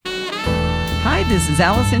Hi, this is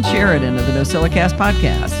Allison Sheridan of the NosillaCast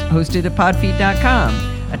podcast, hosted at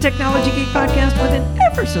podfeet.com, a technology geek podcast with an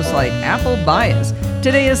ever so slight Apple bias.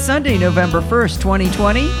 Today is Sunday, November 1st,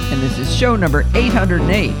 2020, and this is show number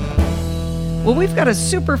 808. Well, we've got a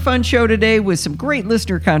super fun show today with some great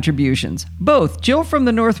listener contributions. Both Jill from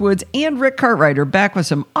the Northwoods and Rick Cartwright are back with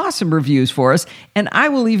some awesome reviews for us, and I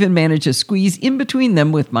will even manage to squeeze in between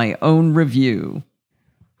them with my own review.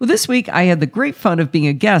 Well, this week I had the great fun of being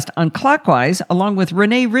a guest on Clockwise along with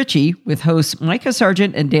Renee Ritchie with hosts Micah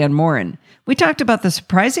Sargent and Dan Morin. We talked about the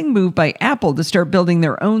surprising move by Apple to start building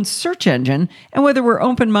their own search engine and whether we're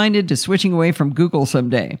open-minded to switching away from Google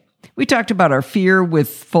someday. We talked about our fear with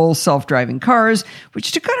full self-driving cars,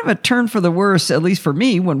 which took kind of a turn for the worse, at least for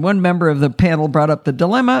me, when one member of the panel brought up the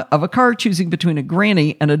dilemma of a car choosing between a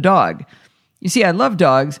granny and a dog. You see, I love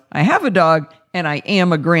dogs, I have a dog, and I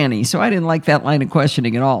am a granny, so I didn't like that line of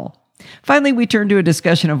questioning at all. Finally, we turned to a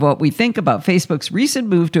discussion of what we think about Facebook's recent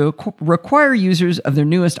move to require users of their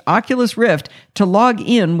newest Oculus Rift to log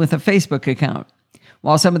in with a Facebook account.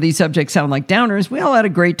 While some of these subjects sound like downers, we all had a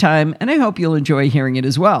great time, and I hope you'll enjoy hearing it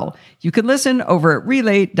as well. You can listen over at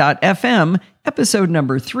relay.fm, episode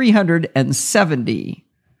number 370.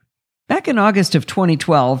 Back in August of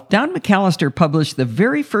 2012, Don McAllister published the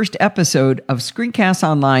very first episode of Screencast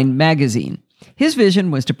Online magazine. His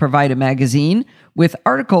vision was to provide a magazine with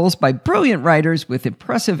articles by brilliant writers with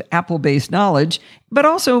impressive Apple-based knowledge, but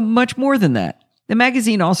also much more than that. The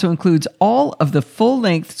magazine also includes all of the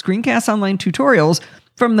full-length Screencast Online tutorials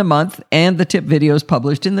from the month and the tip videos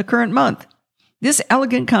published in the current month. This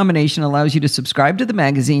elegant combination allows you to subscribe to the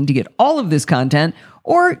magazine to get all of this content,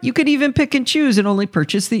 or you could even pick and choose and only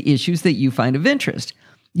purchase the issues that you find of interest.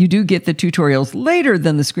 You do get the tutorials later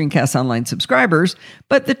than the Screencast Online subscribers,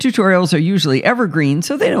 but the tutorials are usually evergreen,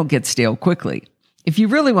 so they don't get stale quickly. If you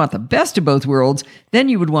really want the best of both worlds, then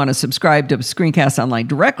you would want to subscribe to Screencast Online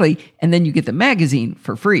directly, and then you get the magazine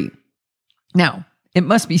for free. Now, it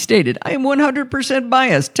must be stated, I am 100%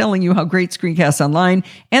 biased telling you how great Screencast Online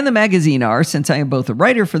and the magazine are, since I am both a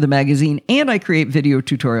writer for the magazine and I create video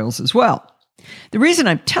tutorials as well. The reason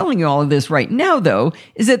I'm telling you all of this right now, though,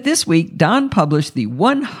 is that this week, Don published the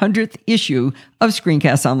 100th issue of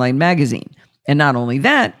Screencast Online magazine. And not only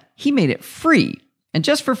that, he made it free. And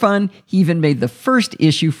just for fun, he even made the first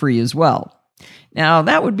issue free as well. Now,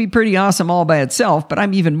 that would be pretty awesome all by itself, but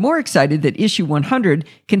I'm even more excited that issue 100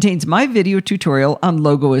 contains my video tutorial on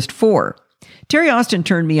Logoist 4. Terry Austin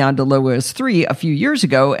turned me on to Logoist 3 a few years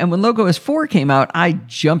ago, and when Logoist 4 came out, I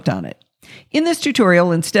jumped on it. In this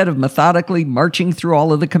tutorial, instead of methodically marching through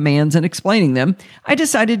all of the commands and explaining them, I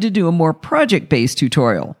decided to do a more project-based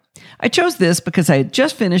tutorial. I chose this because I had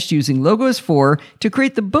just finished using Logoist 4 to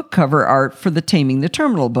create the book cover art for the Taming the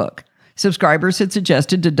Terminal book. Subscribers had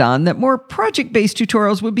suggested to Don that more project-based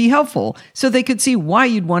tutorials would be helpful so they could see why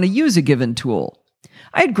you'd want to use a given tool.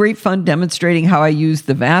 I had great fun demonstrating how I used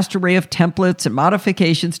the vast array of templates and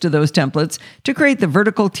modifications to those templates to create the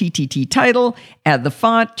vertical TTT title, add the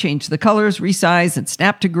font, change the colors, resize, and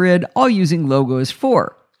snap to grid, all using Logoist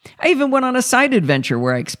 4. I even went on a side adventure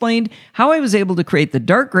where I explained how I was able to create the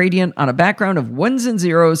dark gradient on a background of ones and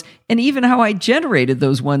zeros, and even how I generated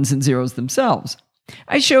those ones and zeros themselves.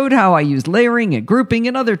 I showed how I used layering and grouping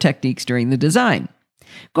and other techniques during the design.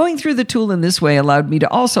 Going through the tool in this way allowed me to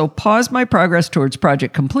also pause my progress towards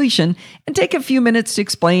project completion and take a few minutes to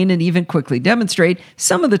explain and even quickly demonstrate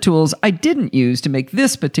some of the tools I didn't use to make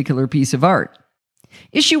this particular piece of art.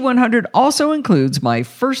 Issue 100 also includes my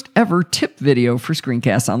first ever tip video for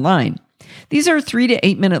Screencast Online. These are 3 to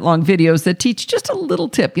 8 minute long videos that teach just a little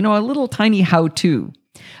tip, a little tiny how-to.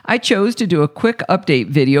 I chose to do a quick update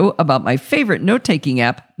video about my favorite note-taking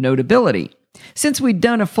app, Notability. Since we'd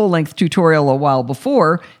done a full-length tutorial a while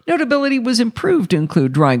before, Notability was improved to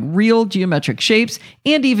include drawing real geometric shapes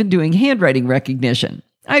and even doing handwriting recognition.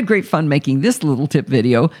 I had great fun making this little tip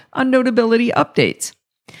video on Notability updates.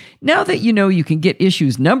 Now that you know you can get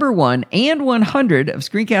issues number 1 and 100 of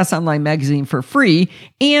Screencast Online magazine for free,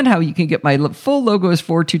 and how you can get my full Logoist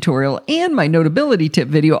 4 tutorial and my Notability tip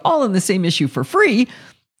video all in the same issue for free,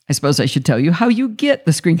 I suppose I should tell you how you get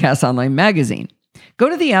the Screencast Online magazine. Go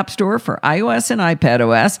to the App Store for iOS and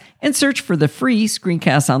iPadOS and search for the free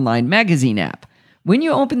Screencast Online magazine app. When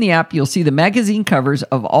you open the app, you'll see the magazine covers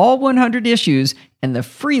of all 100 issues and the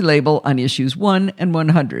free label on issues 1 and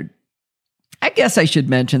 100. I guess I should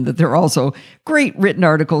mention that there are also great written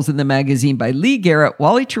articles in the magazine by Lee Garrett,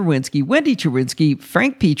 Wally Cherwinski, Wendy Cherwinski,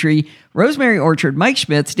 Frank Petrie, Rosemary Orchard, Mike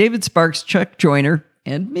Schmitz, David Sparks, Chuck Joyner,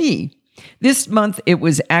 and me. This month, it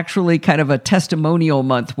was actually kind of a testimonial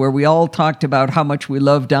month where we all talked about how much we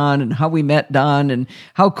love Don and how we met Don and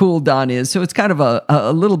how cool Don is. So it's kind of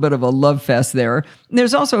a little bit of a love fest there. And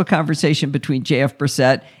there's also a conversation between JF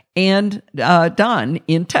Brissett and Don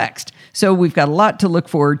in text. So we've got a lot to look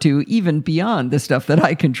forward to, even beyond the stuff that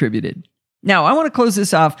I contributed. Now, I want to close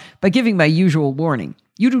this off by giving my usual warning.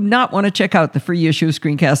 You do not want to check out the free issue of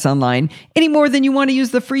Screencasts Online any more than you want to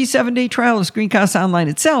use the free 7-day trial of Screencasts Online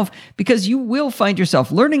itself, because you will find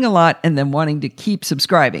yourself learning a lot and then wanting to keep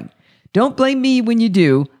subscribing. Don't blame me when you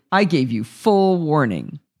do. I gave you full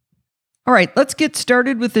warning. All right, let's get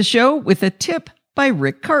started with the show with a tip by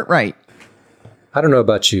Rick Cartwright. I don't know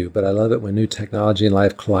about you, but I love it when new technology and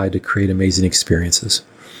life collide to create amazing experiences.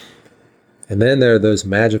 And then there are those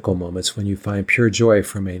magical moments when you find pure joy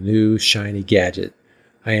from a new, shiny gadget.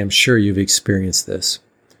 I am sure you've experienced this.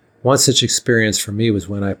 One such experience for me was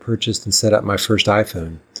when I purchased and set up my first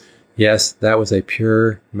iPhone. Yes, that was a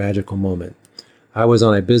pure, magical moment. I was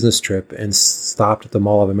on a business trip and stopped at the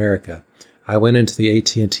Mall of America. I went into the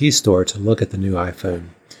AT&T store to look at the new iPhone.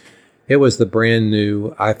 It was the brand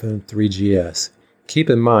new iPhone 3GS. Keep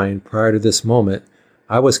in mind, prior to this moment,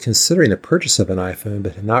 I was considering the purchase of an iPhone,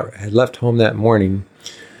 but had left home that morning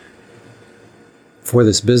for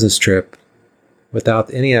this business trip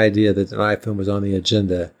without any idea that an iPhone was on the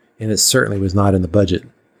agenda, and it certainly was not in the budget.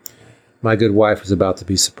 My good wife was about to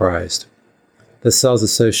be surprised. The sales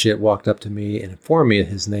associate walked up to me and informed me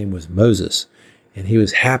that his name was Moses, and he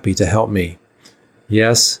was happy to help me.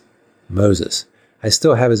 Yes, Moses. I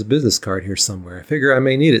still have his business card here somewhere. I figure I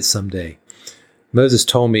may need it someday. Moses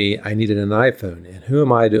told me I needed an iPhone, and who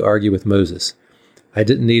am I to argue with Moses? I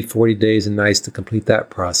didn't need 40 days and nights to complete that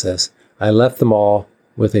process. I left them all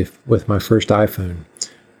with my first iPhone.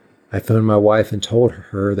 I phoned my wife and told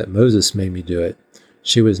her that Moses made me do it.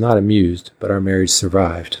 She was not amused, but our marriage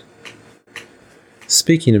survived.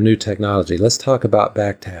 Speaking of new technology, let's talk about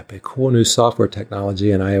BackTap, a cool new software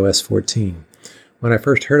technology in iOS 14. When I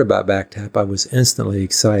first heard about BackTap, I was instantly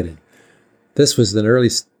excited. This was in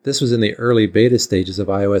the early beta stages of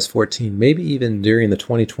iOS 14, maybe even during the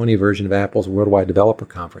 2020 version of Apple's Worldwide Developer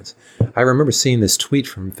Conference. I remember seeing this tweet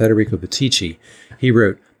from Federico Batici. He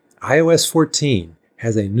wrote, iOS 14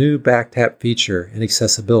 has a new BackTap feature and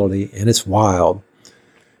accessibility, and it's wild.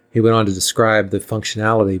 He went on to describe the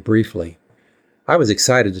functionality briefly. I was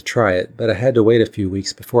excited to try it, but I had to wait a few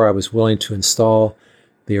weeks before I was willing to install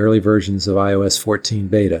the early versions of iOS 14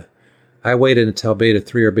 beta. I waited until beta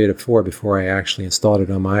 3 or beta 4 before I actually installed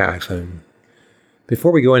it on my iPhone.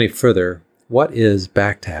 Before we go any further, what is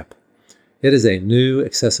BackTap? It is a new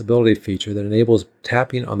accessibility feature that enables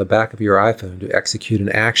tapping on the back of your iPhone to execute an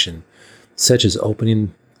action, such as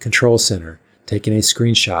opening Control Center, taking a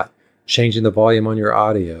screenshot, changing the volume on your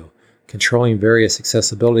audio, controlling various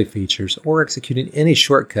accessibility features, or executing any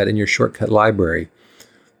shortcut in your shortcut library.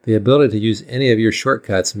 The ability to use any of your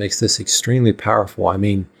shortcuts makes this extremely powerful. I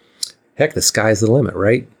mean, heck, the sky's the limit,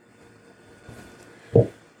 right?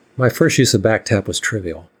 My first use of BackTap was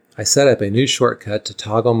trivial. I set up a new shortcut to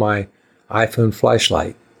toggle my iPhone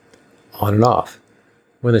flashlight on and off.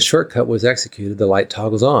 When the shortcut was executed, the light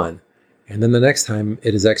toggles on, and then the next time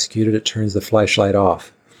it is executed, it turns the flashlight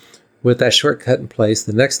off. With that shortcut in place,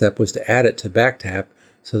 the next step was to add it to BackTap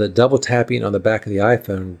so that double tapping on the back of the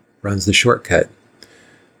iPhone runs the shortcut.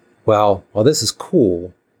 Well, while this is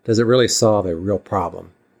cool, does it really solve a real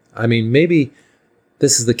problem? I mean, maybe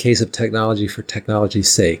this is the case of technology for technology's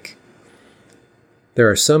sake. There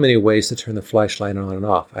are so many ways to turn the flashlight on and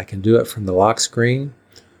off. I can do it from the lock screen,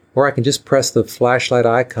 or I can just press the flashlight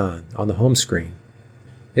icon on the home screen.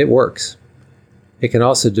 It works. It can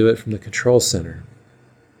also do it from the control center.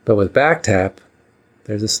 But with BackTap,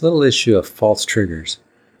 there's this little issue of false triggers.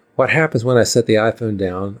 What happens when I set the iPhone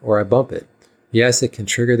down or I bump it? Yes, it can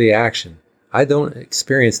trigger the action. I don't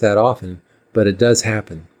experience that often, but it does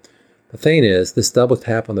happen. The thing is, this double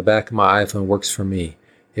tap on the back of my iPhone works for me.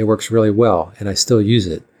 It works really well, and I still use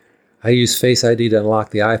it. I use Face ID to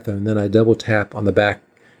unlock the iPhone, then I double tap on the back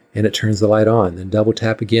and it turns the light on, then double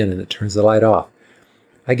tap again and it turns the light off.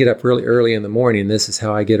 I get up really early in the morning, and this is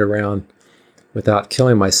how I get around without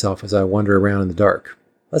killing myself as I wander around in the dark.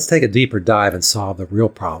 Let's take a deeper dive and solve the real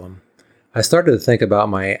problem. I started to think about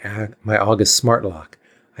my August smart lock.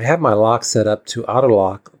 I have my lock set up to auto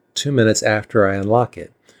lock 2 minutes after I unlock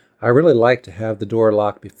it. I really like to have the door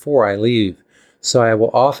locked before I leave, so I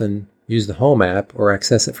will often use the Home app or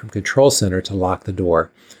access it from Control Center to lock the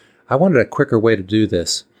door. I wanted a quicker way to do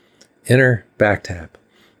this. Enter BackTap.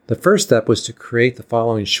 The first step was to create the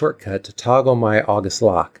following shortcut to toggle my August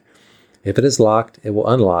lock. If it is locked, it will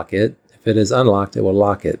unlock it. If it is unlocked, it will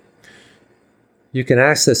lock it. You can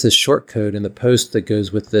access this shortcode in the post that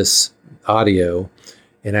goes with this audio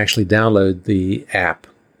and actually download the app,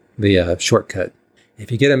 the shortcut.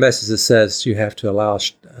 If you get a message that says you have to allow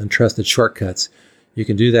untrusted shortcuts, you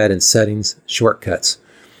can do that in Settings, Shortcuts.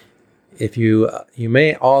 If you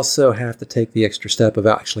may also have to take the extra step of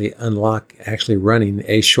actually running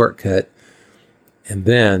a shortcut, and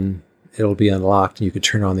then it'll be unlocked and you can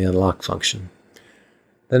turn on the unlock function.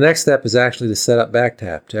 The next step is actually to set up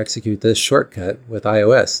BackTap to execute this shortcut with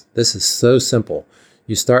iOS. This is so simple.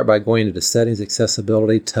 You start by going into Settings,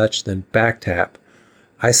 Accessibility, Touch, then BackTap.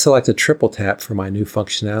 I selected Triple Tap for my new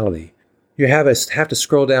functionality. You have to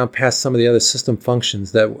scroll down past some of the other system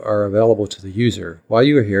functions that are available to the user. While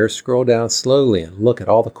you are here, scroll down slowly and look at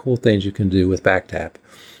all the cool things you can do with BackTap.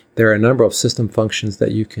 There are a number of system functions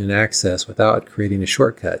that you can access without creating a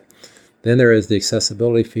shortcut. Then there is the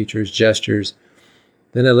accessibility features, gestures,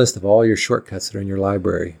 then a list of all your shortcuts that are in your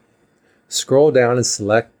library. Scroll down and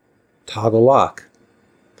select Toggle Lock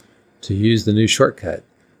to use the new shortcut.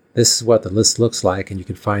 This is what the list looks like, and you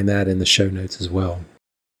can find that in the show notes as well.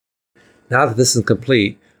 Now that this is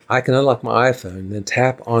complete, I can unlock my iPhone and then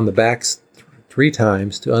tap on the back 3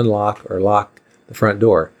 times to unlock or lock the front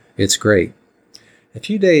door. It's great. A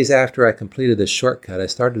few days after I completed this shortcut, I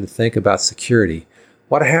started to think about security.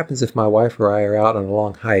 What happens if my wife or I are out on a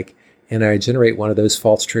long hike and I generate one of those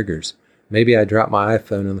false triggers? Maybe I drop my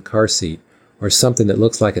iPhone in the car seat, or something that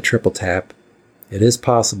looks like a triple tap. It is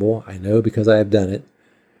possible, I know because I have done it.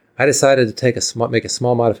 I decided to make a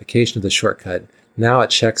small modification of the shortcut. Now it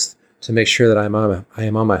checks to make sure that I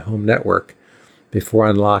am on my home network before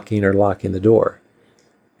unlocking or locking the door.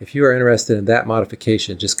 If you are interested in that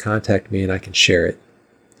modification, just contact me and I can share it.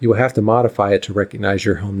 You will have to modify it to recognize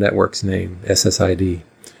your home network's name, SSID.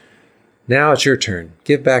 Now it's your turn.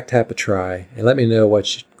 Give BackTap a try and let me know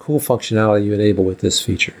what cool functionality you enable with this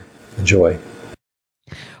feature. Enjoy.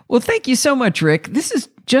 Well, thank you so much, Rick. This is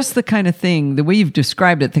just the kind of thing, the way you've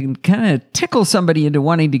described it, that can kind of tickle somebody into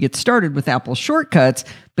wanting to get started with Apple shortcuts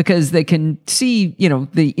because they can see,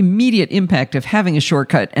 the immediate impact of having a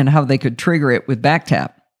shortcut and how they could trigger it with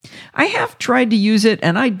BackTap. I have tried to use it,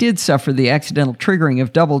 and I did suffer the accidental triggering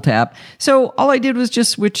of double tap, so all I did was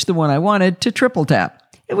just switch the one I wanted to triple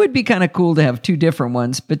tap. It would be kind of cool to have 2 different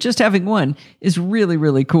ones, but just having one is really,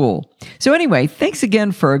 really cool. So anyway, thanks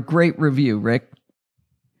again for a great review, Rick.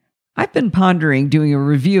 I've been pondering doing a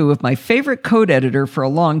review of my favorite code editor for a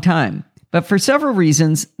long time, but for several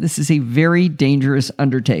reasons, this is a very dangerous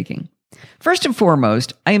undertaking. First and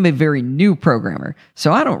foremost, I am a very new programmer,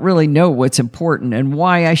 so I don't really know what's important and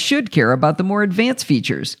why I should care about the more advanced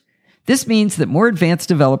features. This means that more advanced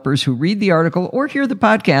developers who read the article or hear the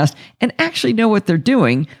podcast and actually know what they're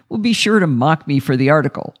doing will be sure to mock me for the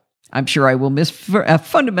article. I'm sure I will miss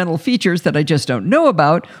fundamental features that I just don't know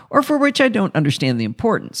about or for which I don't understand the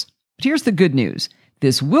importance. But here's the good news.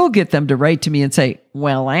 This will get them to write to me and say,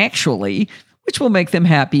 well, actually, which will make them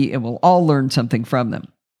happy and we'll all learn something from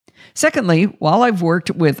them. Secondly, while I've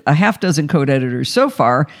worked with a half dozen code editors so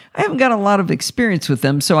far, I haven't got a lot of experience with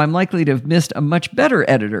them, so I'm likely to have missed a much better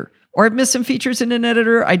editor, or I've missed some features in an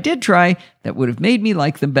editor I did try that would have made me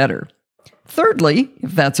like them better. Thirdly,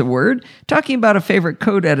 if that's a word, talking about a favorite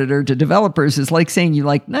code editor to developers is like saying you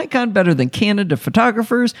like Nikon better than Canon to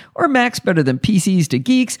photographers, or Macs better than PCs to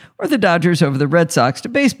geeks, or the Dodgers over the Red Sox to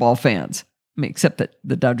baseball fans. Except that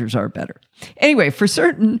the Dodgers are better. Anyway, for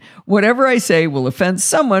certain, whatever I say will offend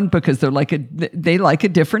someone because they like a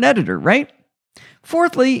different editor, right?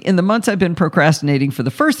 Fourthly, in the months I've been procrastinating for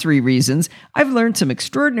the first 3 reasons, I've learned some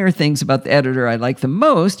extraordinary things about the editor I like the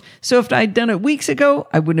most, so if I'd done it weeks ago,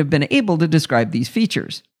 I wouldn't have been able to describe these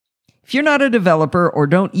features. If you're not a developer or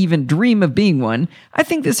don't even dream of being one, I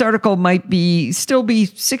think this article might still be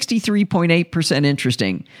 63.8%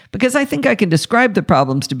 interesting, because I think I can describe the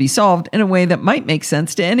problems to be solved in a way that might make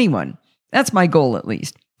sense to anyone. That's my goal, at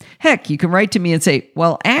least. Heck, you can write to me and say,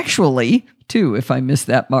 well, actually, too, if I miss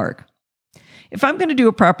that mark. If I'm going to do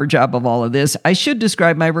a proper job of all of this, I should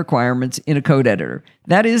describe my requirements in a code editor.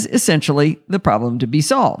 That is essentially the problem to be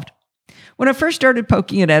solved. When I first started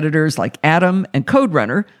poking at editors like Atom and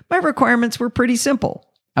CodeRunner, my requirements were pretty simple.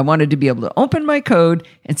 I wanted to be able to open my code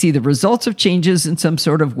and see the results of changes in some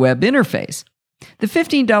sort of web interface. The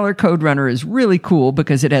 $15 CodeRunner is really cool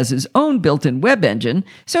because it has its own built-in web engine,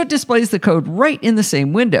 so it displays the code right in the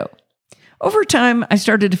same window. Over time, I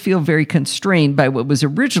started to feel very constrained by what was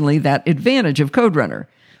originally that advantage of CodeRunner.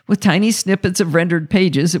 With tiny snippets of rendered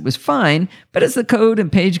pages, it was fine, but as the code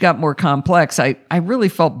and page got more complex, I really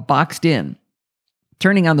felt boxed in.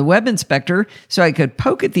 Turning on the web inspector so I could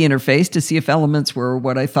poke at the interface to see if elements were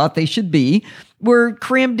what I thought they should be, were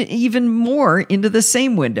crammed even more into the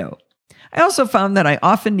same window. I also found that I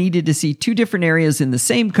often needed to see two different areas in the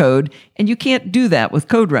same code, and you can't do that with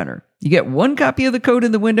CodeRunner. You get one copy of the code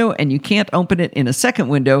in the window, and you can't open it in a second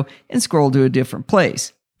window and scroll to a different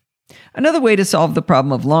place. Another way to solve the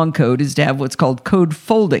problem of long code is to have what's called code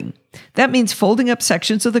folding. That means folding up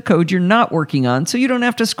sections of the code you're not working on so you don't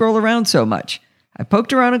have to scroll around so much. I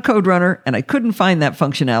poked around in CodeRunner, and I couldn't find that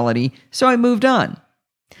functionality, so I moved on.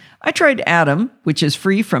 I tried Atom, which is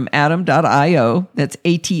free from atom.io, that's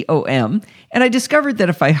ATOM, and I discovered that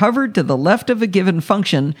if I hovered to the left of a given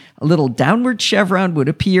function, a little downward chevron would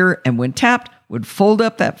appear and when tapped, would fold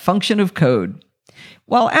up that function of code.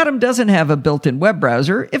 While Atom doesn't have a built-in web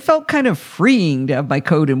browser, it felt kind of freeing to have my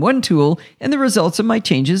code in one tool and the results of my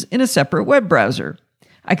changes in a separate web browser.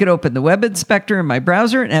 I could open the web inspector in my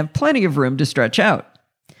browser and have plenty of room to stretch out.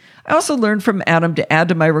 I also learned from Atom to add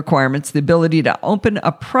to my requirements the ability to open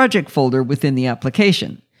a project folder within the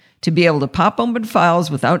application. To be able to pop open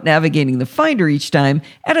files without navigating the Finder each time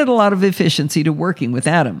added a lot of efficiency to working with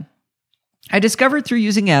Atom. I discovered through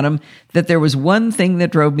using Atom that there was one thing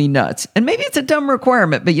that drove me nuts, and maybe it's a dumb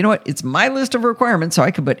requirement, but you know what? It's my list of requirements, so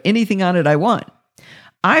I can put anything on it I want.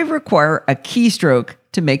 I require a keystroke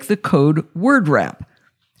to make the code word wrap.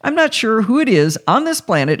 I'm not sure who it is on this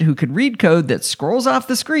planet who could read code that scrolls off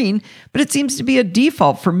the screen, but it seems to be a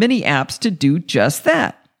default for many apps to do just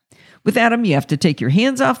that. With Atom, you have to take your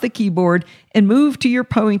hands off the keyboard and move to your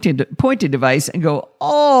pointed device and go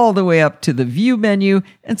all the way up to the View menu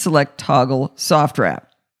and select Toggle Soft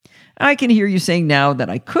Wrap. I can hear you saying now that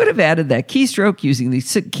I could have added that keystroke using the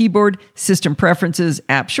keyboard system preferences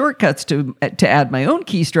app shortcuts to add my own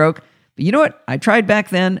keystroke, but you know what? I tried back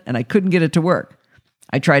then and I couldn't get it to work.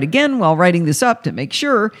 I tried again while writing this up to make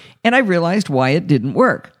sure, and I realized why it didn't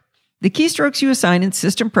work. The keystrokes you assign in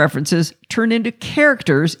System Preferences turn into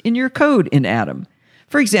characters in your code in Atom.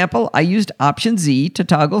 For example, I used Option Z to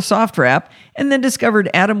toggle Soft Wrap and then discovered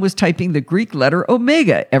Atom was typing the Greek letter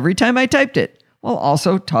omega every time I typed it, while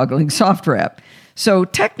also toggling Soft Wrap. So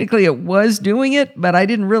technically it was doing it, but I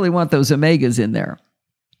didn't really want those omegas in there.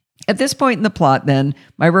 At this point in the plot, then,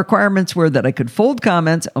 my requirements were that I could fold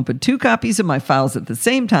comments, open two copies of my files at the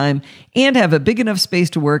same time, and have a big enough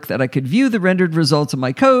space to work that I could view the rendered results of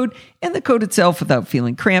my code and the code itself without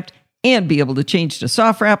feeling cramped, and be able to change to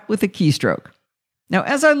Soft Wrap with a keystroke. Now,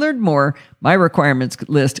 as I learned more, my requirements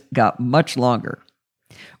list got much longer.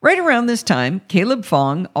 Right around this time, Caleb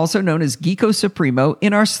Fong, also known as Geeko Supremo,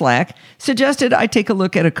 in our Slack, suggested I take a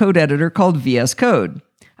look at a code editor called VS Code.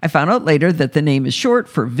 I found out later that the name is short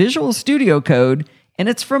for Visual Studio Code, and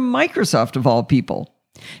it's from Microsoft of all people.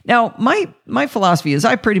 Now, my philosophy is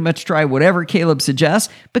I pretty much try whatever Caleb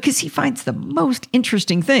suggests because he finds the most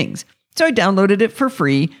interesting things. So I downloaded it for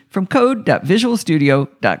free from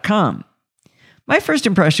code.visualstudio.com. My first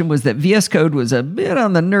impression was that VS Code was a bit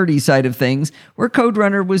on the nerdy side of things, where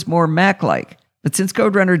CodeRunner was more Mac-like. But since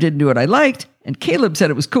CodeRunner didn't do what I liked, and Caleb said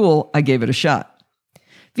it was cool, I gave it a shot.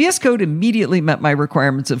 VS Code immediately met my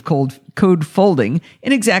requirements of code folding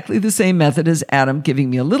in exactly the same method as Atom, giving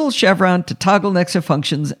me a little chevron to toggle next to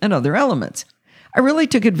functions and other elements. I really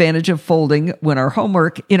took advantage of folding when in our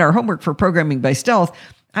homework for Programming by Stealth,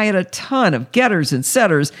 I had a ton of getters and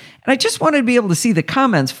setters, and I just wanted to be able to see the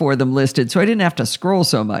comments for them listed so I didn't have to scroll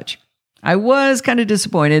so much. I was kind of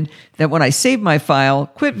disappointed that when I saved my file,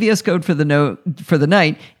 quit VS Code for the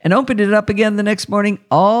night, and opened it up again the next morning,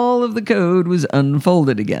 all of the code was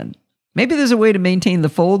unfolded again. Maybe there's a way to maintain the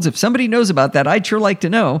folds. If somebody knows about that, I'd sure like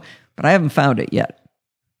to know, but I haven't found it yet.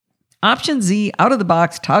 Option Z out of the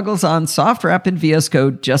box toggles on Soft Wrap in VS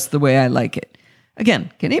Code just the way I like it.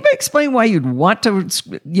 Again, can anybody explain why you'd want to,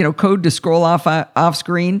 code to scroll off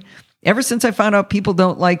screen? Ever since I found out people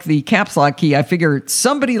don't like the caps lock key, I figure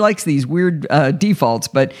somebody likes these weird defaults,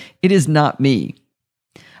 but it is not me.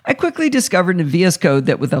 I quickly discovered in VS Code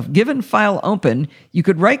that with a given file open, you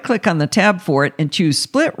could right-click on the tab for it and choose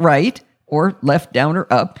Split Right, or left, down,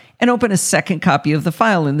 or up, and open a second copy of the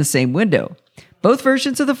file in the same window. Both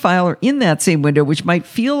versions of the file are in that same window, which might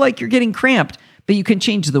feel like you're getting cramped, but you can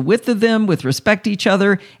change the width of them with respect to each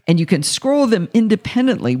other, and you can scroll them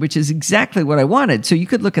independently, which is exactly what I wanted. So you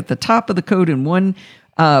could look at the top of the code in one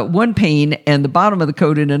pane and the bottom of the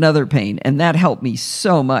code in another pane, and that helped me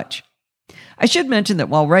so much. I should mention that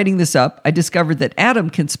while writing this up, I discovered that Atom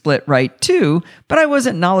can split right too, but I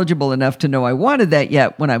wasn't knowledgeable enough to know I wanted that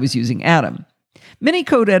yet when I was using Atom. Many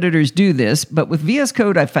code editors do this, but with VS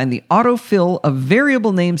Code, I find the autofill of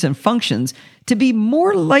variable names and functions to be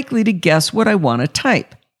more likely to guess what I want to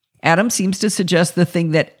type. Atom seems to suggest the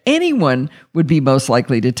thing that anyone would be most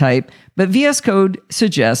likely to type, but VS Code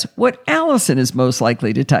suggests what Allison is most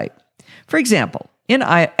likely to type. For example, In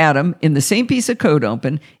Atom, in the same piece of code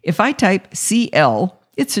open, if I type CL,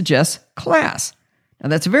 it suggests class. Now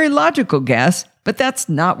that's a very logical guess, but that's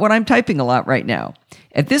not what I'm typing a lot right now.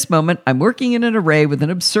 At this moment, I'm working in an array with an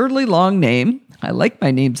absurdly long name. I like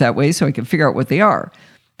my names that way so I can figure out what they are.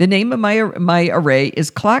 The name of my array is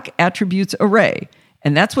Clock Attributes Array,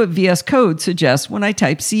 and that's what VS Code suggests when I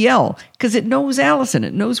type CL, because it knows Allison.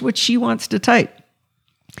 It knows what she wants to type.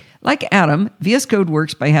 Like Atom, VS Code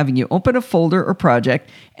works by having you open a folder or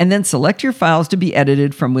project and then select your files to be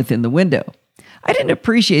edited from within the window. I didn't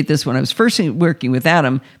appreciate this when I was first working with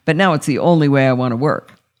Atom, but now it's the only way I want to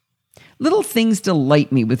work. Little things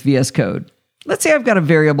delight me with VS Code. Let's say I've got a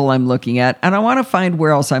variable I'm looking at, and I want to find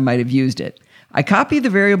where else I might have used it. I copy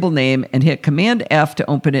the variable name and hit Command F to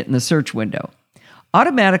open it in the search window.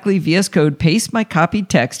 Automatically, VS Code pastes my copied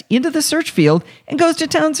text into the search field and goes to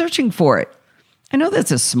town searching for it. I know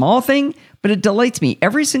that's a small thing, but it delights me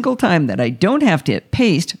every single time that I don't have to hit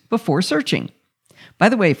paste before searching. By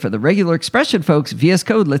the way, for the regular expression folks, VS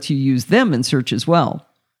Code lets you use them in search as well.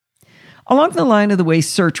 Along the line of the way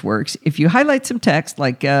search works, if you highlight some text,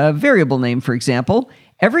 like a variable name, for example,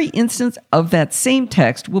 every instance of that same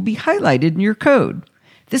text will be highlighted in your code.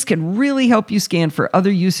 This can really help you scan for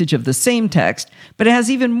other usage of the same text, but it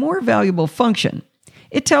has even more valuable function.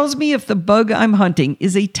 It tells me if the bug I'm hunting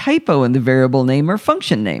is a typo in the variable name or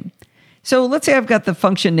function name. So let's say I've got the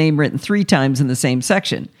function name written 3 times in the same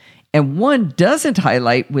section, and one doesn't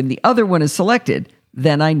highlight when the other one is selected,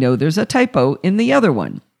 then I know there's a typo in the other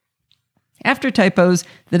one. After typos,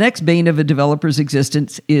 the next bane of a developer's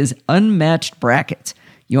existence is unmatched brackets.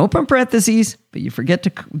 You open parentheses, but you forget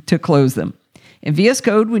to close them. In VS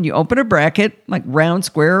Code, when you open a bracket, like round,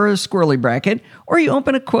 square, or a squirrely bracket, or you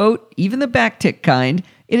open a quote, even the backtick kind,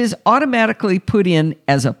 it is automatically put in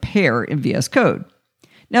as a pair in VS Code.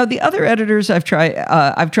 Now, the other editors I've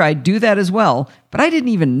tried do that as well, but I didn't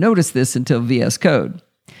even notice this until VS Code.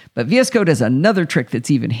 But VS Code has another trick that's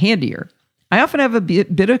even handier. I often have a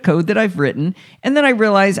bit of code that I've written, and then I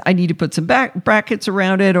realize I need to put some brackets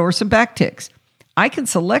around it or some backticks. I can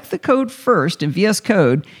select the code first in VS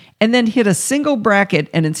Code and then hit a single bracket,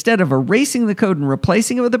 and instead of erasing the code and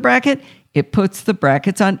replacing it with a bracket, it puts the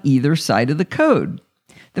brackets on either side of the code.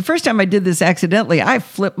 The first time I did this accidentally, I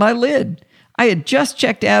flipped my lid. I had just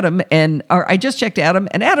checked Atom, and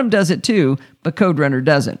Atom does it too, but CodeRunner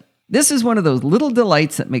doesn't. This is one of those little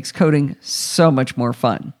delights that makes coding so much more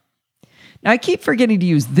fun. Now, I keep forgetting to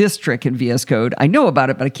use this trick in VS Code. I know about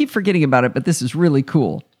it, but I keep forgetting about it, but this is really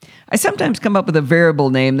cool. I sometimes come up with a variable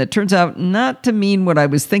name that turns out not to mean what I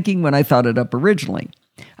was thinking when I thought it up originally.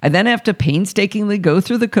 I then have to painstakingly go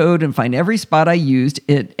through the code and find every spot I used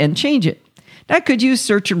it and change it. Now, I could use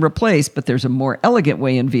search and replace, but there's a more elegant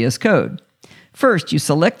way in VS Code. First, you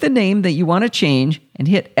select the name that you want to change and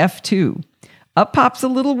hit F2. Up pops a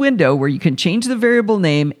little window where you can change the variable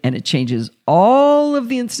name, and it changes all of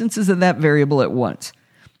the instances of that variable at once.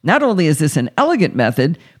 Not only is this an elegant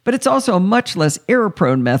method, but it's also a much less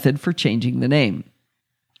error-prone method for changing the name.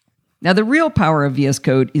 Now, the real power of VS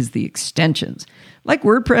Code is the extensions. Like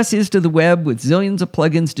WordPress is to the web with zillions of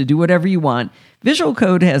plugins to do whatever you want, Visual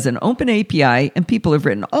Code has an open API, and people have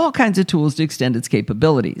written all kinds of tools to extend its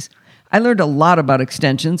capabilities. I learned a lot about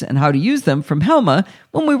extensions and how to use them from Helma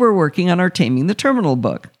when we were working on our Taming the Terminal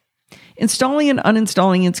book. Installing and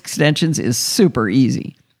uninstalling extensions is super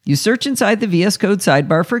easy. You search inside the VS Code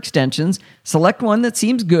sidebar for extensions, select one that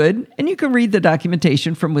seems good, and you can read the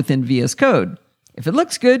documentation from within VS Code. If it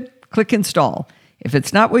looks good, click Install. If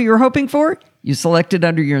it's not what you're hoping for, you select it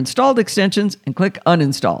under your installed extensions and click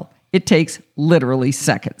Uninstall. It takes literally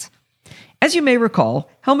seconds. As you may recall,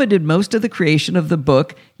 Helma did most of the creation of the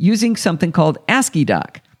book using something called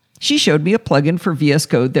AsciiDoc. She showed me a plugin for VS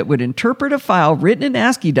Code that would interpret a file written in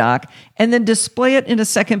AsciiDoc and then display it in a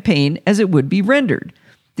second pane as it would be rendered.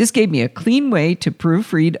 This gave me a clean way to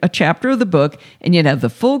proofread a chapter of the book and yet have the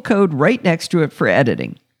full code right next to it for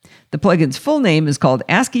editing. The plugin's full name is called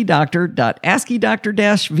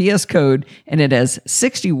AsciiDoctor.AsciiDoctor-VS Code, and it has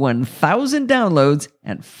 61,000 downloads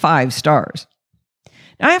and 5 stars.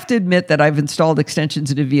 Now, I have to admit that I've installed extensions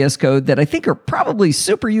into VS Code that I think are probably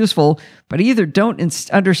super useful, but I either don't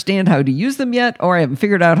understand how to use them yet, or I haven't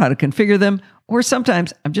figured out how to configure them, or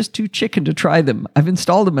sometimes I'm just too chicken to try them. I've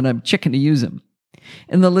installed them and I'm chicken to use them.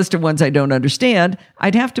 In the list of ones I don't understand,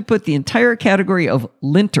 I'd have to put the entire category of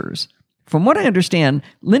linters. From what I understand,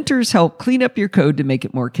 linters help clean up your code to make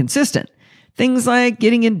it more consistent. Things like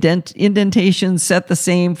getting indentations set the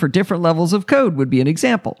same for different levels of code would be an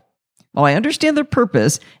example. While I understand their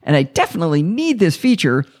purpose, and I definitely need this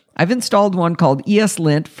feature, I've installed one called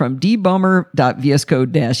ESLint from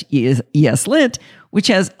debummer.vscode-ESLint, which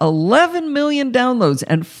has 11 million downloads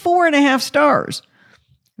and 4.5 stars.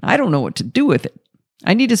 I don't know what to do with it.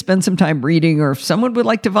 I need to spend some time reading, or if someone would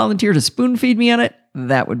like to volunteer to spoon feed me on it,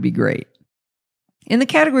 that would be great. In the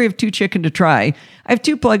category of too chicken to try, I have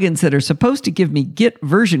 2 plugins that are supposed to give me Git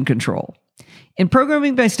version control. In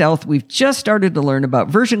Programming by Stealth, we've just started to learn about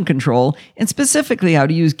version control and specifically how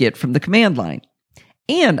to use Git from the command line.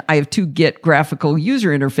 And I have 2 Git graphical user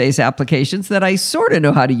interface applications that I sort of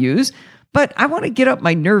know how to use, but I want to get up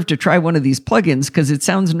my nerve to try one of these plugins because it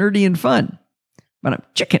sounds nerdy and fun. But I'm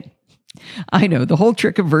chicken. I know the whole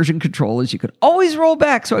trick of version control is you could always roll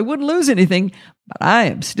back so I wouldn't lose anything, but I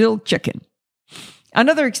am still chicken.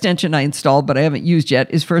 Another extension I installed but I haven't used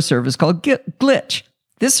yet is for a service called Glitch.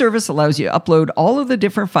 This service allows you to upload all of the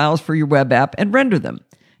different files for your web app and render them.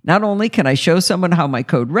 Not only can I show someone how my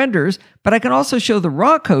code renders, but I can also show the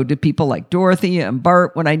raw code to people like Dorothy and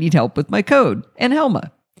Bart when I need help with my code, and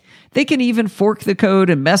Helma. They can even fork the code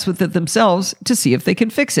and mess with it themselves to see if they can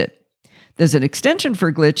fix it. There's an extension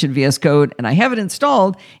for Glitch in VS Code, and I have it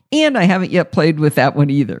installed, and I haven't yet played with that one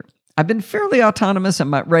either. I've been fairly autonomous on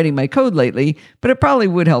writing my code lately, but it probably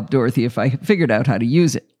would help Dorothy if I figured out how to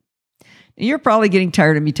use it. Now, you're probably getting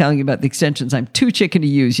tired of me telling you about the extensions I'm too chicken to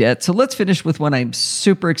use yet, so let's finish with one I'm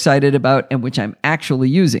super excited about and which I'm actually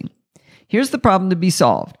using. Here's the problem to be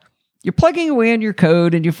solved. You're plugging away on your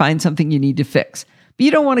code and you find something you need to fix, but you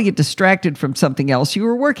don't want to get distracted from something else you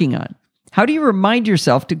were working on. How do you remind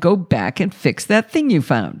yourself to go back and fix that thing you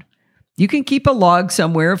found? You can keep a log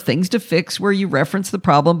somewhere of things to fix where you reference the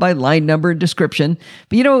problem by line number and description,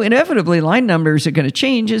 but inevitably line numbers are going to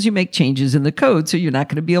change as you make changes in the code, so you're not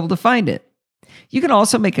going to be able to find it. You can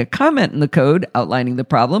also make a comment in the code outlining the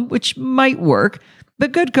problem, which might work,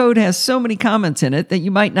 but good code has so many comments in it that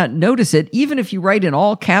you might not notice it even if you write in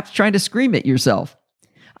all caps trying to scream at yourself.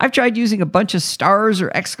 I've tried using a bunch of stars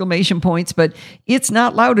or exclamation points, but it's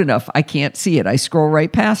not loud enough. I can't see it. I scroll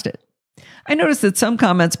right past it. I noticed that some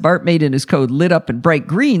comments Bart made in his code lit up in bright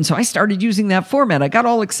green, so I started using that format. I got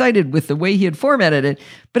all excited with the way he had formatted it,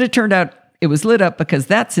 but it turned out it was lit up because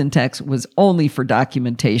that syntax was only for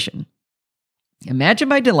documentation. Imagine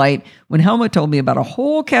my delight when Helma told me about a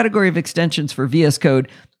whole category of extensions for VS Code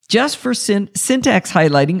just for syntax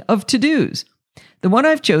highlighting of to-dos. The one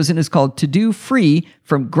I've chosen is called To-Do Free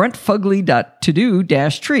from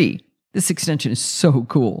gruntfugly.todo-tree. This extension is so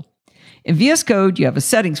cool. In VS Code, you have a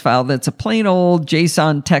settings file that's a plain old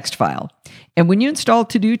JSON text file. And when you install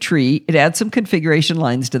To-Do Tree, it adds some configuration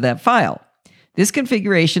lines to that file. This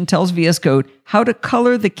configuration tells VS Code how to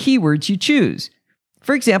color the keywords you choose.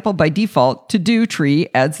 For example, by default, To-Do Tree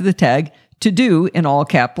adds the tag To-Do in all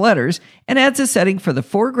cap letters and adds a setting for the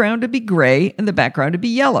foreground to be gray and the background to be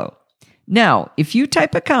yellow. Now, if you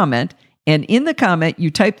type a comment, and in the comment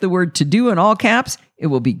you type the word to-do in all caps, it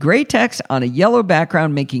will be gray text on a yellow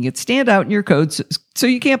background, making it stand out in your code so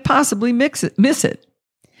you can't possibly miss it.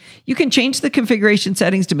 You can change the configuration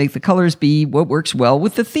settings to make the colors be what works well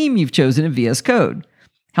with the theme you've chosen in VS Code.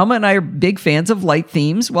 Helma and I are big fans of light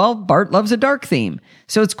themes, while Bart loves a dark theme,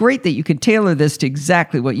 so it's great that you can tailor this to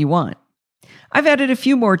exactly what you want. I've added a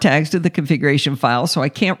few more tags to the configuration file, so I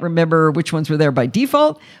can't remember which ones were there by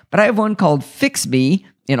default, but I have one called Fix Me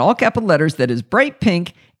in all capital letters that is bright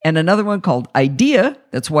pink, and another one called Idea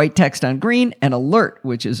that's white text on green, and Alert,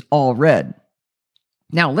 which is all red.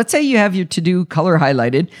 Now, let's say you have your to-do color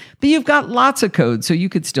highlighted, but you've got lots of code, so you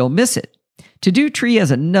could still miss it. To-do Tree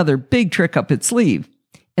has another big trick up its sleeve.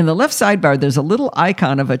 In the left sidebar, there's a little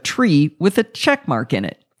icon of a tree with a check mark in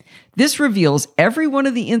it. This reveals every one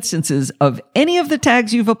of the instances of any of the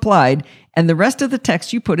tags you've applied and the rest of the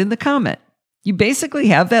text you put in the comment. You basically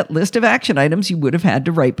have that list of action items you would have had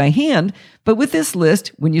to write by hand, but with this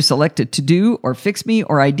list, when you select a to-do or fix me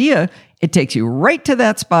or idea, it takes you right to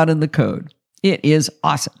that spot in the code. It is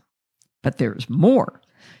awesome. But there's more.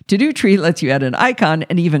 To-do Tree lets you add an icon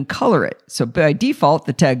and even color it. So by default,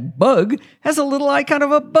 the tag bug has a little icon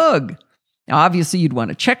of a bug. Now, obviously, you'd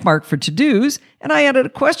want a check mark for to-dos, and I added a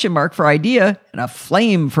question mark for idea and a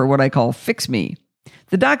flame for what I call fix me.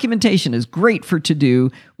 The documentation is great for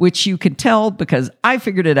to-do, which you can tell because I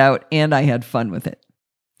figured it out and I had fun with it.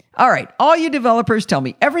 All right, all you developers, tell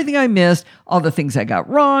me everything I missed, all the things I got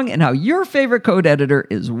wrong, and how your favorite code editor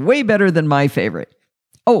is way better than my favorite.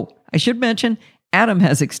 Oh, I should mention, Atom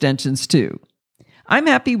has extensions too. I'm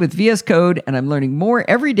happy with VS Code, and I'm learning more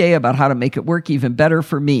every day about how to make it work even better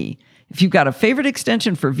for me. If you've got a favorite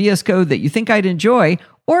extension for VS Code that you think I'd enjoy,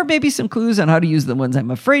 or maybe some clues on how to use the ones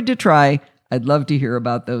I'm afraid to try, I'd love to hear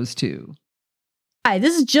about those too. Hi,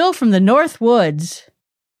 this is Jill from the North Woods.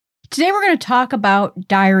 Today we're going to talk about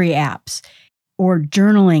diary apps or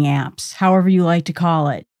journaling apps, however you like to call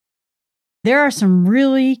it. There are some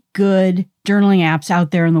really good journaling apps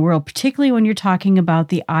out there in the world, particularly when you're talking about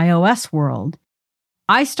the iOS world.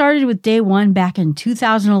 I started with Day One back in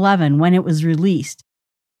 2011 when it was released.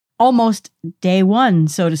 Almost day one,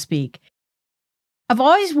 so to speak. I've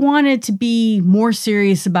always wanted to be more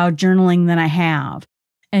serious about journaling than I have.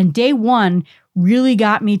 And Day One really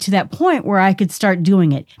got me to that point where I could start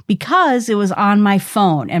doing it because it was on my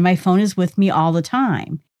phone and my phone is with me all the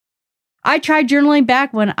time. I tried journaling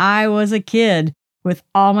back when I was a kid with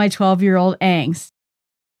all my 12-year-old angst.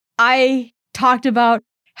 I talked about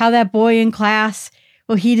how that boy in class,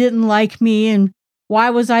 well, he didn't like me and why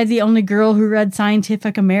was I the only girl who read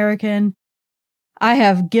Scientific American? I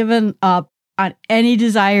have given up on any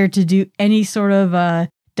desire to do any sort of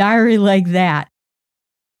diary like that.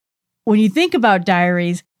 When you think about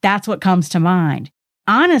diaries, that's what comes to mind.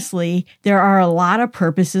 Honestly, there are a lot of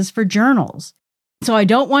purposes for journals. So I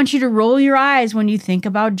don't want you to roll your eyes when you think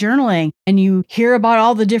about journaling and you hear about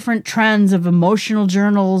all the different trends of emotional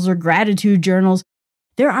journals or gratitude journals.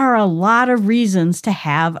 There are a lot of reasons to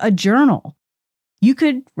have a journal. You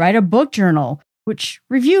could write a book journal, which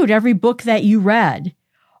reviewed every book that you read,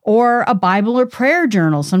 or a Bible or prayer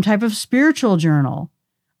journal, some type of spiritual journal,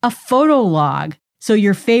 a photo log. So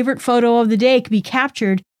your favorite photo of the day could be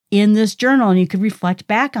captured in this journal and you could reflect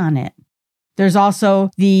back on it. There's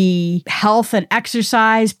also the health and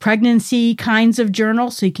exercise, pregnancy kinds of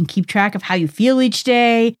journals, so you can keep track of how you feel each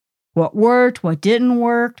day, what worked, what didn't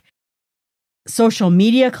work. Social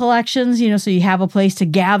media collections, so you have a place to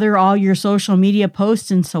gather all your social media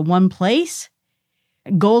posts into one place.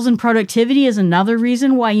 Goals and productivity is another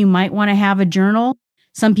reason why you might want to have a journal.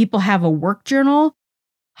 Some people have a work journal,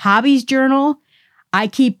 hobbies journal. I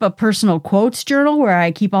keep a personal quotes journal where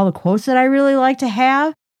I keep all the quotes that I really like to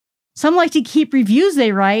have. Some like to keep reviews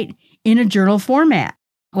they write in a journal format,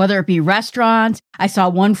 whether it be restaurants. I saw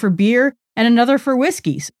one for beer and another for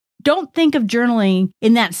whiskeys. Don't think of journaling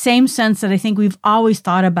in that same sense that I think we've always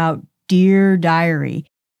thought about Dear Diary.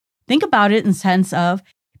 Think about it in the sense of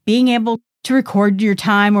being able to record your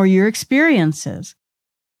time or your experiences.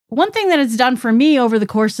 One thing that it's done for me over the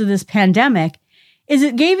course of this pandemic is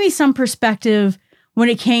it gave me some perspective when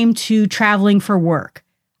it came to traveling for work.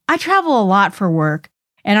 I travel a lot for work,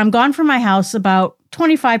 and I'm gone from my house about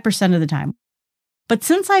 25% of the time. But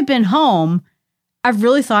since I've been home, I've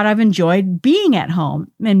really thought I've enjoyed being at home.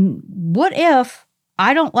 And what if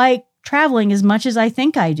I don't like traveling as much as I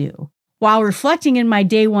think I do? While reflecting in my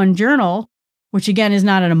Day One journal, which again is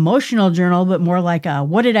not an emotional journal, but more like a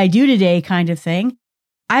what did I do today kind of thing,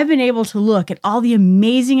 I've been able to look at all the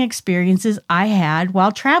amazing experiences I had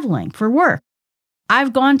while traveling for work.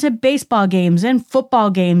 I've gone to baseball games and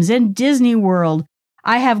football games and Disney World.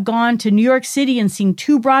 I have gone to New York City and seen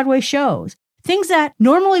 2 Broadway shows. Things that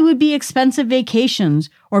normally would be expensive vacations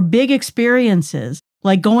or big experiences,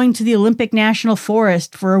 like going to the Olympic National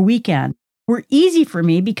Forest for a weekend, were easy for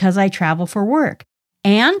me because I travel for work.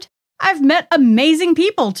 And I've met amazing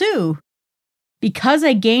people too. Because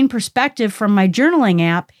I gained perspective from my journaling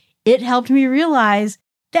app, it helped me realize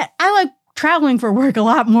that I like traveling for work a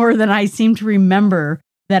lot more than I seem to remember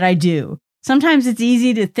that I do. Sometimes it's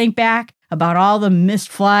easy to think back about all the missed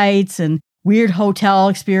flights and weird hotel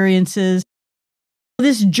experiences.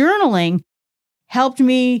 This journaling helped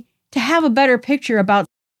me to have a better picture about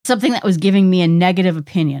something that was giving me a negative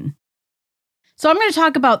opinion. So I'm going to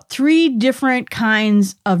talk about 3 different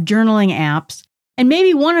kinds of journaling apps, and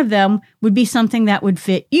maybe one of them would be something that would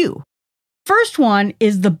fit you. First one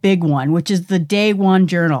is the big one, which is the Day One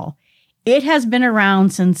journal. It has been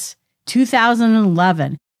around since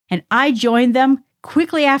 2011, and I joined them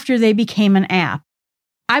quickly after they became an app.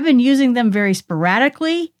 I've been using them very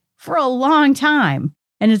sporadically for a long time,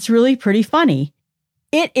 and it's really pretty funny.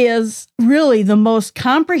 It is really the most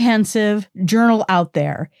comprehensive journal out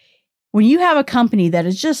there. When you have a company that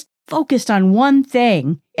is just focused on one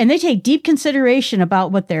thing, and they take deep consideration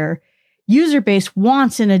about what their user base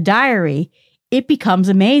wants in a diary, it becomes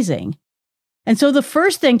amazing. And so the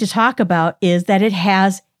first thing to talk about is that it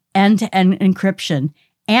has end-to-end encryption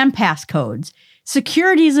and passcodes.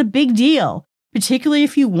 Security is a big deal, particularly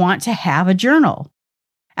if you want to have a journal.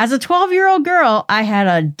 As a 12-year-old girl, I had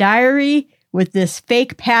a diary with this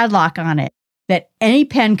fake padlock on it that any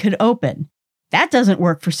pen could open. That doesn't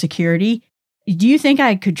work for security. Do you think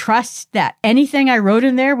I could trust that anything I wrote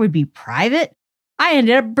in there would be private? I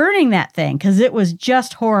ended up burning that thing because it was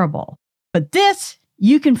just horrible. But this,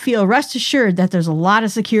 you can feel rest assured that there's a lot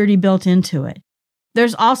of security built into it.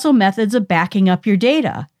 There's also methods of backing up your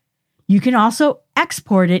data. You can also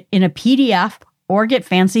export it in a PDF or get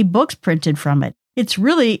fancy books printed from it. It's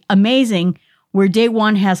really amazing where Day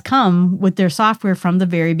One has come with their software from the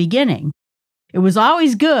very beginning. It was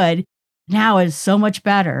always good. Now it's so much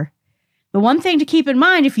better. The one thing to keep in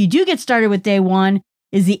mind if you do get started with Day One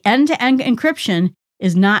is the end-to-end encryption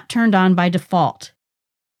is not turned on by default.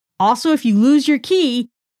 Also, if you lose your key,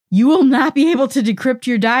 you will not be able to decrypt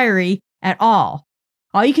your diary at all.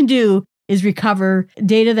 All you can do is recover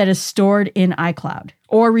data that is stored in iCloud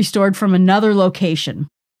or restored from another location.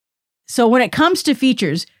 So when it comes to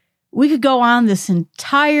features, we could go on this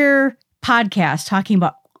entire podcast talking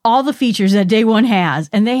about all the features that Day One has,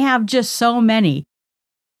 and they have just so many.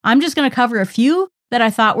 I'm just going to cover a few that I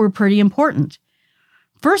thought were pretty important.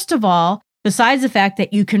 First of all, besides the fact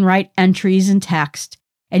that you can write entries in text,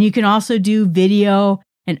 and you can also do video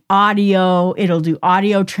and audio, it'll do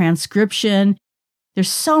audio transcription. There's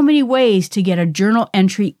so many ways to get a journal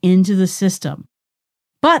entry into the system.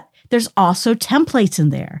 But there's also templates in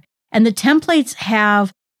there, and the templates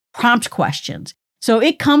have prompt questions. So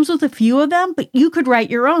it comes with a few of them, but you could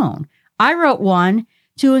write your own. I wrote one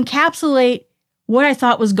to encapsulate what I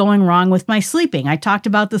thought was going wrong with my sleeping. I talked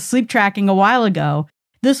about the sleep tracking a while ago.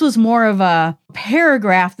 This was more of a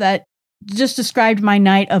paragraph that just described my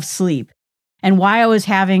night of sleep and why I was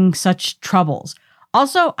having such troubles.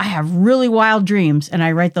 Also, I have really wild dreams, and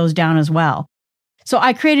I write those down as well. So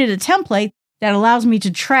I created a template that allows me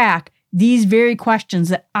to track these very questions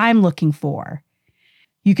that I'm looking for.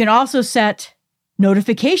 You can also set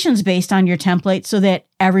notifications based on your template so that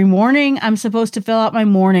every morning I'm supposed to fill out my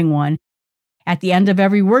morning one. At the end of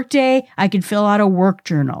every workday, I can fill out a work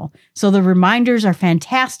journal. So the reminders are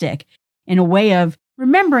fantastic in a way of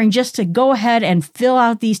remembering just to go ahead and fill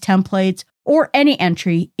out these templates or any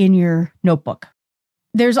entry in your notebook.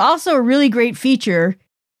 There's also a really great feature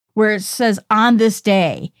where it says on this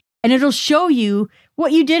day, and it'll show you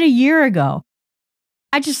what you did a year ago.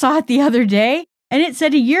 I just saw it the other day, and it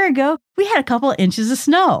said a year ago, we had a couple of inches of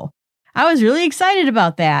snow. I was really excited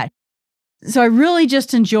about that. So I really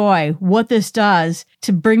just enjoy what this does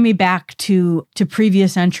to bring me back to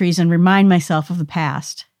previous entries and remind myself of the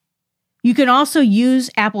past. You can also use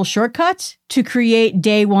Apple Shortcuts to create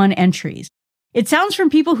Day One entries. It sounds from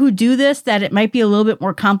people who do this that it might be a little bit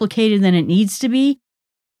more complicated than it needs to be.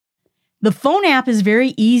 The phone app is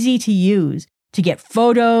very easy to use to get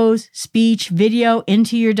photos, speech, video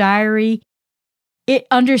into your diary. It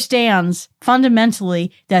understands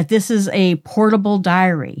fundamentally that this is a portable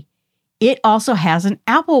diary. It also has an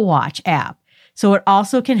Apple Watch app, so it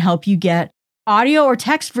also can help you get audio or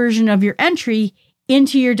text version of your entry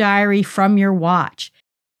into your diary from your watch.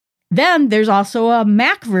 Then there's also a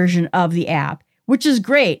Mac version of the app, which is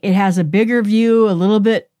great. It has a bigger view, a little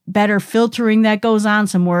bit better filtering that goes on,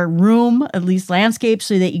 some more room, at least landscape,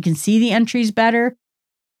 so that you can see the entries better.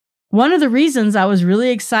 One of the reasons I was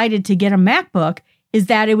really excited to get a MacBook is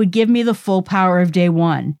that it would give me the full power of Day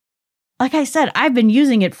One. Like I said, I've been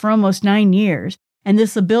using it for almost 9 years, and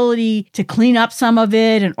this ability to clean up some of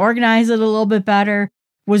it and organize it a little bit better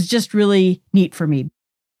was just really neat for me.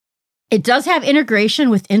 It does have integration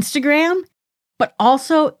with Instagram, but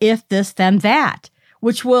also If This Then That,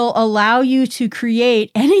 which will allow you to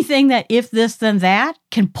create anything that If This Then That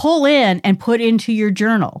can pull in and put into your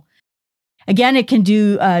journal. Again, it can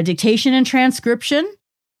do dictation and transcription.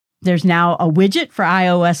 There's now a widget for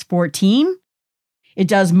iOS 14. It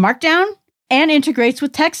does Markdown and integrates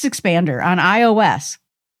with Text Expander on iOS.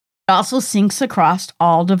 It also syncs across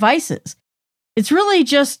all devices. It's really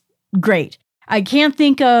just great. I can't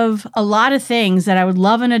think of a lot of things that I would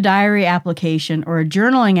love in a diary application or a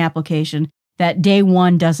journaling application that Day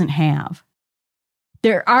One doesn't have.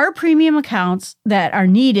 There are premium accounts that are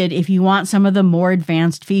needed if you want some of the more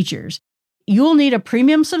advanced features. You'll need a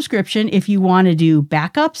premium subscription if you want to do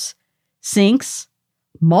backups, syncs,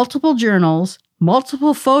 multiple journals,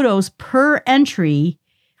 multiple photos per entry,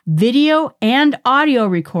 video and audio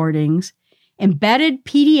recordings, embedded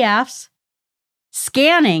PDFs,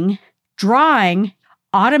 scanning, drawing,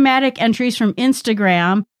 automatic entries from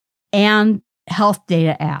Instagram, and health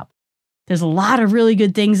data app. There's a lot of really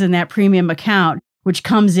good things in that premium account, which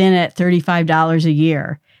comes in at $35 a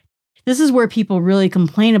year. This is where people really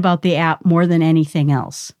complain about the app more than anything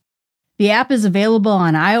else. The app is available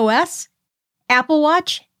on iOS, Apple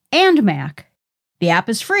Watch, and Mac. The app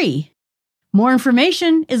is free. More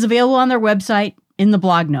information is available on their website in the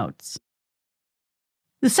blog notes.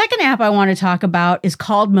 The second app I want to talk about is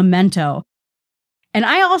called Memento. And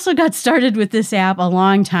I also got started with this app a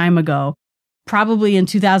long time ago, probably in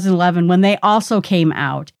 2011 when they also came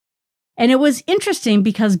out. And it was interesting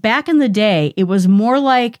because back in the day, it was more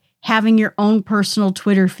like having your own personal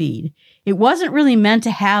Twitter feed. It wasn't really meant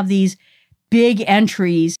to have these big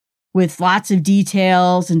entries with lots of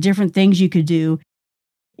details and different things you could do.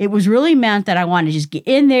 It was really meant that I wanted to just get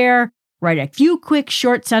in there, write a few quick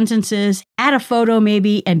short sentences, add a photo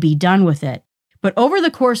maybe, and be done with it. But over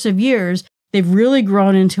the course of years, they've really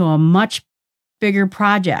grown into a much bigger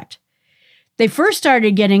project. They first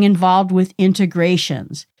started getting involved with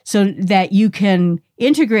integrations so that you can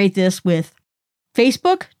integrate this with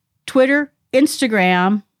Facebook, Twitter,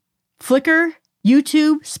 Instagram, Flickr,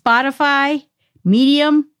 YouTube, Spotify,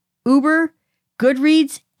 Medium, Uber,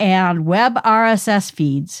 Goodreads, and web RSS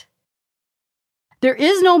feeds. There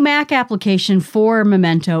is no Mac application for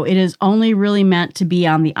Memento. It is only really meant to be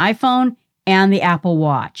on the iPhone and the Apple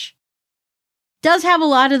Watch. It does have a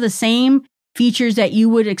lot of the same features that you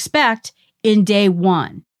would expect in day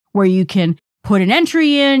one, where you can put an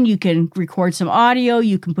entry in, you can record some audio,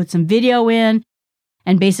 you can put some video in,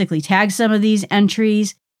 and basically tag some of these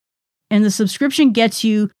entries. And the subscription gets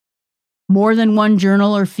you more than one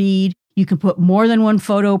journal or feed. You can put more than one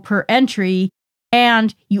photo per entry,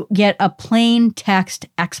 and you get a plain text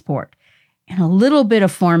export and a little bit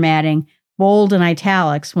of formatting, bold and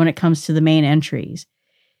italics when it comes to the main entries.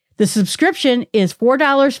 The subscription is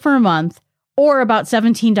 $4 for a month or about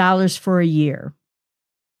 $17 for a year.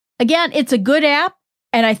 Again, it's a good app,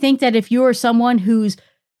 and I think that if you are someone who's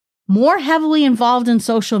more heavily involved in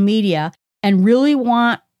social media and really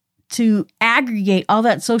want to aggregate all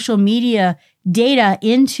that social media data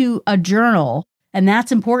into a journal, and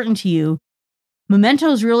that's important to you,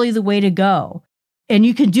 Memento is really the way to go. And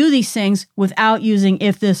you can do these things without using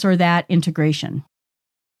if this or that integration.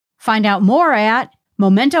 Find out more at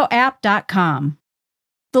mementoapp.com.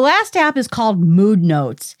 The last app is called Mood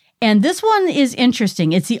Notes, and this one is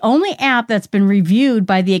interesting. It's the only app that's been reviewed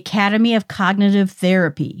by the Academy of Cognitive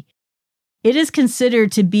Therapy. It is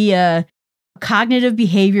considered to be a cognitive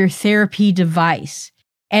behavior therapy device,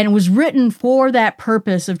 and it was written for that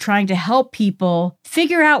purpose of trying to help people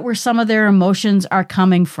figure out where some of their emotions are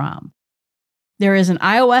coming from. There is an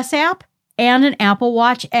iOS app and an Apple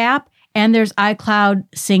Watch app, and there's iCloud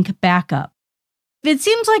Sync Backup. If it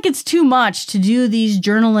seems like it's too much to do these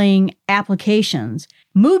journaling applications,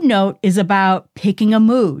 Mood Note is about picking a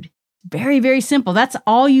mood. Very, very simple. That's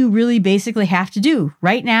all you really basically have to do.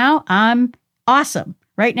 Right now, I'm awesome.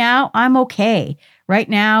 Right now, I'm okay. Right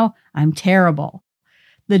now, I'm terrible.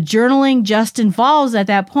 The journaling just involves, at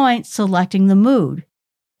that point, selecting the mood.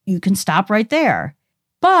 You can stop right there.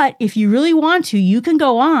 But if you really want to, you can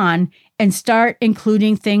go on and start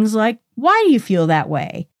including things like, why do you feel that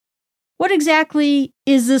way? What exactly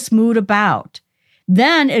is this mood about?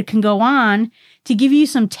 Then it can go on to give you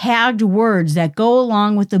some tagged words that go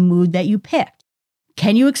along with the mood that you picked.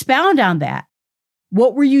 Can you expound on that?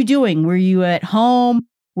 What were you doing? Were you at home?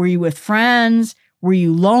 Were you with friends? Were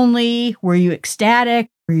you lonely? Were you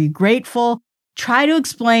ecstatic? Were you grateful? Try to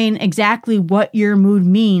explain exactly what your mood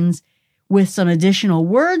means with some additional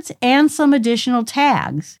words and some additional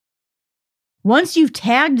tags. Once you've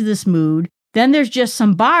tagged this mood, then there's just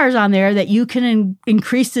some bars on there that you can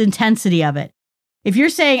increase the intensity of it. If you're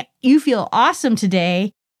saying you feel awesome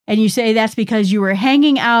today, and you say that's because you were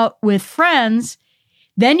hanging out with friends,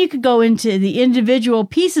 then you could go into the individual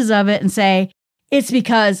pieces of it and say, it's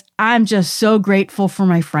because I'm just so grateful for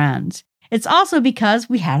my friends. It's also because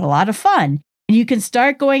we had a lot of fun. And you can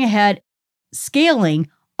start going ahead, scaling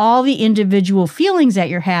all the individual feelings that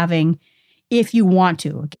you're having if you want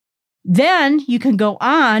to. Then you can go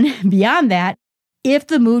on beyond that. If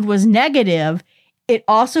the mood was negative, it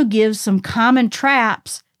also gives some common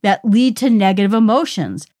traps that lead to negative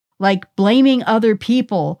emotions, like blaming other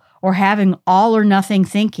people or having all or nothing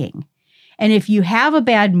thinking. And if you have a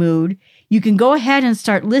bad mood, you can go ahead and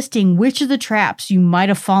start listing which of the traps you might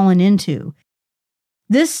have fallen into.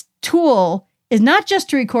 This tool is not just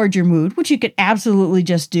to record your mood, which you could absolutely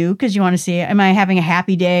just do because you want to see, am I having a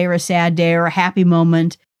happy day or a sad day or a happy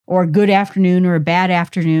moment or a good afternoon or a bad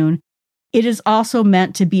afternoon. It is also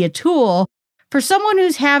meant to be a tool for someone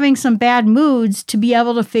who's having some bad moods to be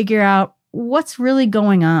able to figure out what's really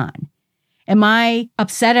going on. Am I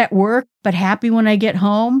upset at work but happy when I get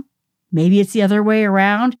home? Maybe it's the other way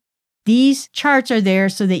around. These charts are there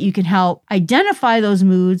so that you can help identify those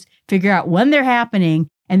moods, figure out when they're happening,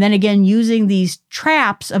 and then again, using these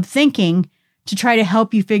traps of thinking to try to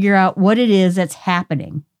help you figure out what it is that's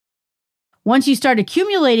happening. Once you start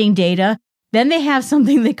accumulating data, then they have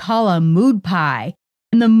something they call a mood pie.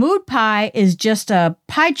 And the mood pie is just a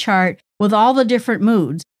pie chart with all the different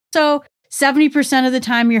moods. So 70% of the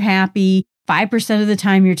time you're happy, 5% of the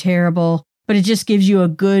time you're terrible, but it just gives you a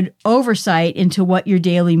good oversight into what your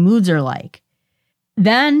daily moods are like.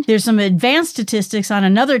 Then there's some advanced statistics on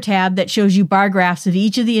another tab that shows you bar graphs of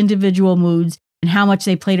each of the individual moods and how much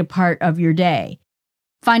they played a part of your day.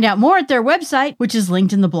 Find out more at their website, which is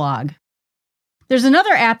linked in the blog. There's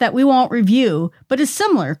another app that we won't review, but is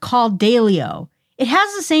similar, called Dailyo. It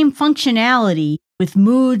has the same functionality with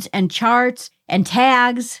moods and charts and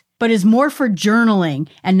tags, but is more for journaling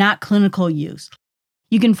and not clinical use.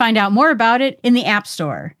 You can find out more about it in the App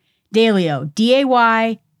Store. Dailyo,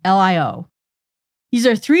 Daylio. These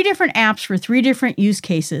are 3 different apps for 3 different use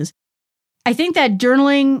cases. I think that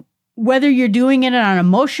journaling, whether you're doing it on an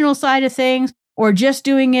emotional side of things or just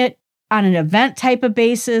doing it on an event type of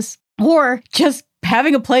basis, or just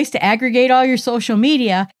having a place to aggregate all your social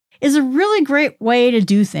media, is a really great way to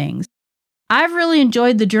do things. I've really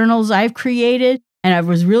enjoyed the journals I've created, and I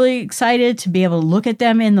was really excited to be able to look at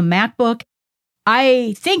them in the MacBook.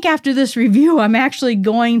 I think after this review, I'm actually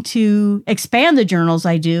going to expand the journals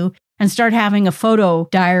I do and start having a photo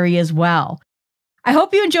diary as well. I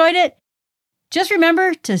hope you enjoyed it. Just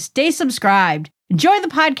remember to stay subscribed, enjoy the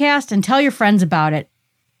podcast, and tell your friends about it.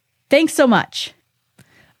 Thanks so much.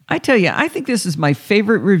 I tell you, I think this is my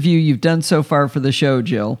favorite review you've done so far for the show,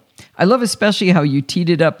 Jill. I love especially how you teed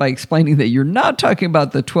it up by explaining that you're not talking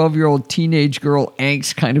about the 12-year-old teenage girl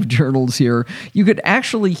angst kind of journals here. You could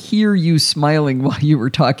actually hear you smiling while you were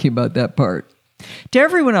talking about that part. To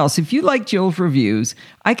everyone else, if you like Jill's reviews,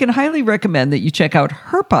 I can highly recommend that you check out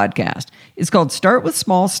her podcast. It's called Start with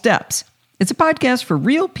Small Steps. It's a podcast for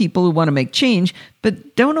real people who want to make change,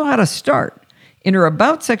 but don't know how to start. In her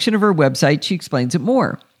About section of her website, she explains it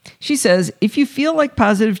more. She says, if you feel like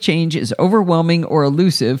positive change is overwhelming or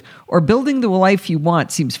elusive, or building the life you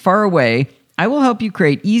want seems far away, I will help you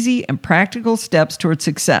create easy and practical steps towards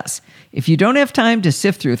success. If you don't have time to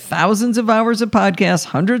sift through thousands of hours of podcasts,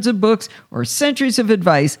 hundreds of books, or centuries of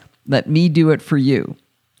advice, let me do it for you.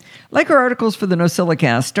 Like her articles for the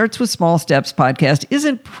NosillaCast, Starts with Small Steps podcast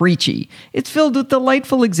isn't preachy. It's filled with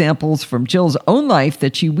delightful examples from Jill's own life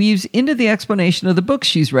that she weaves into the explanation of the books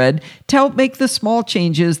she's read to help make the small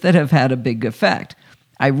changes that have had a big effect.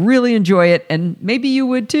 I really enjoy it, and maybe you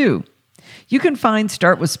would too. You can find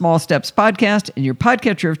Start with Small Steps podcast in your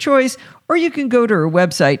podcatcher of choice, or you can go to her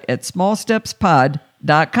website at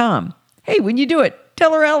smallstepspod.com. Hey, when you do it,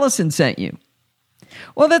 tell her Allison sent you.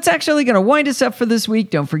 Well, that's actually going to wind us up for this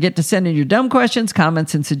week. Don't forget to send in your dumb questions,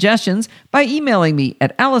 comments, and suggestions by emailing me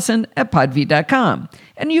at allison@podfeet.com.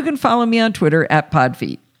 And you can follow me on Twitter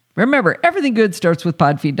 @podfeet. Remember, everything good starts with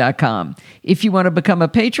podfeet.com. If you want to become a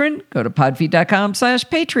patron, go to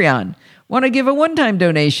podfeet.com/Patreon. Want to give a one-time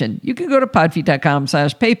donation? You can go to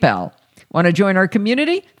podfeet.com/PayPal. Want to join our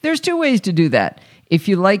community? There's 2 ways to do that. If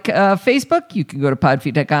you like Facebook, you can go to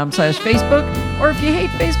podfeet.com/Facebook. Or if you hate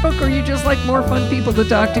Facebook or you just like more fun people to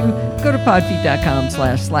talk to, go to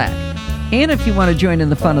podfeet.com/Slack. And if you want to join in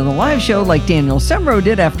the fun of the live show like Daniel Semro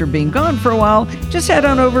did after being gone for a while, just head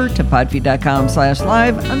on over to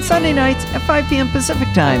podfeet.com/live on Sunday nights at 5 p.m. Pacific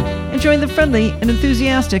time and join the friendly and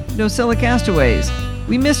enthusiastic NosillaCastaways.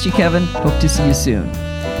 We missed you, Kevin. Hope to see you soon.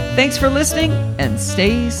 Thanks for listening and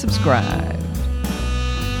stay subscribed.